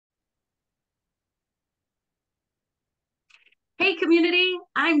Hey, community.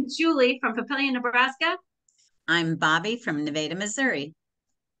 I'm Julie from Papillion, Nebraska, I'm Bobby from Nevada, Missouri.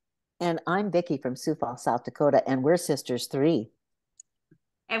 And I'm Vicky from Sioux Falls, South Dakota, and we're Sisters 3.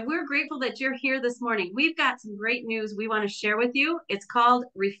 and we're grateful that you're here this morning. We've got some great news we want to share with you. It's called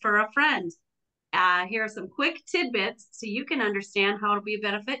Refer a Friend. Here are some quick tidbits so you can understand how it'll be a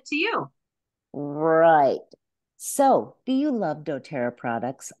benefit to you. Right. So, do you love doTERRA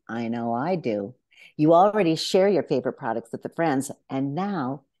products? I know I do. You already share your favorite products with the friends, and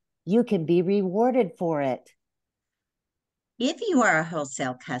now you can be rewarded for it. If you are a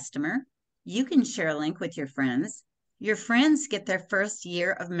wholesale customer, you can share a link with your friends. Your friends get their first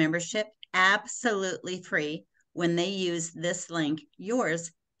year of membership absolutely free when they use this link,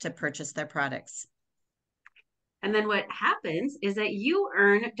 yours, to purchase their products. And then what happens is that you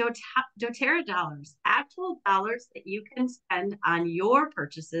earn doTERRA dollars, actual dollars that you can spend on your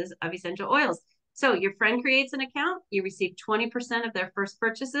purchases of essential oils. So your friend creates an account, you receive 20% of their first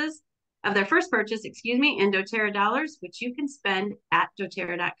purchase, in doTERRA dollars, which you can spend at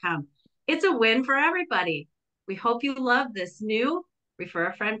doterra.com. It's a win for everybody. We hope you love this new Refer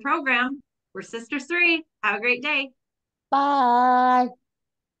a Friend program. We're Sisters 3. Have a great day. Bye.